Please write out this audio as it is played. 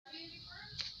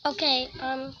Okay,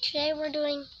 today we're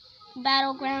doing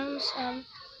battlegrounds.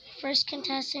 First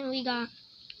contestant we got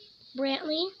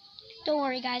Brantley. Don't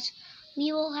worry guys,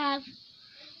 we will have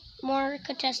more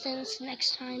contestants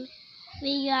next time.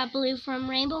 We got Blue from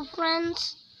Rainbow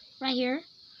Friends, right here.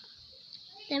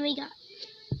 Then we got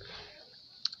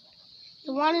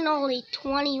the one and only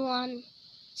 21.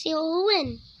 See who'll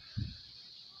win.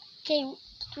 Okay,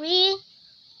 3,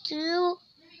 2,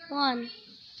 1.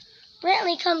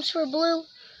 Brantley comes for Blue.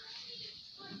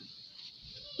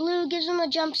 Blue gives him a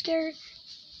jump scare,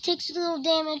 takes a little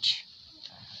damage.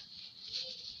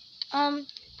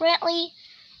 Brantley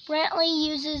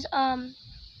uses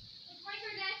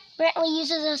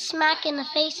a smack in the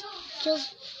face.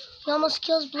 He almost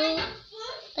kills Blue.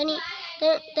 Then he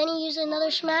uses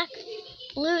another smack.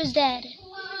 Blue is dead.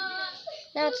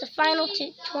 Now it's the final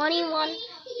two. 21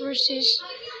 versus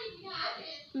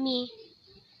me,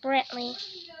 Brantley.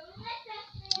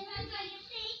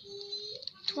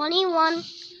 21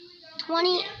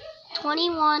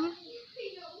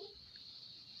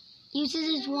 uses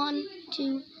his 1,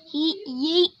 2. He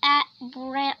yeet at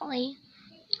Brantley.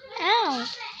 Ow!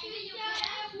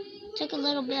 Took a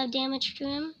little bit of damage to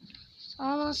him. It's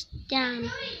almost down.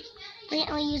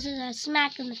 Brantley uses a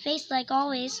smack in the face like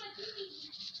always.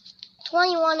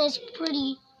 21 is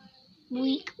pretty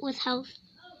weak with health.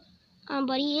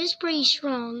 But he is pretty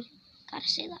strong. Gotta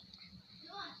say that.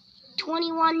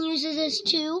 21 uses his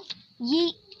 2.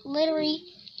 Literally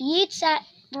yeets at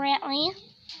Brantley.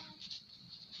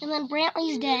 And then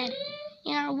Brantley's dead.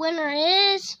 And our winner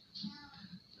is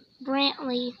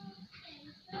Brantley.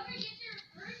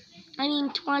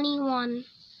 21.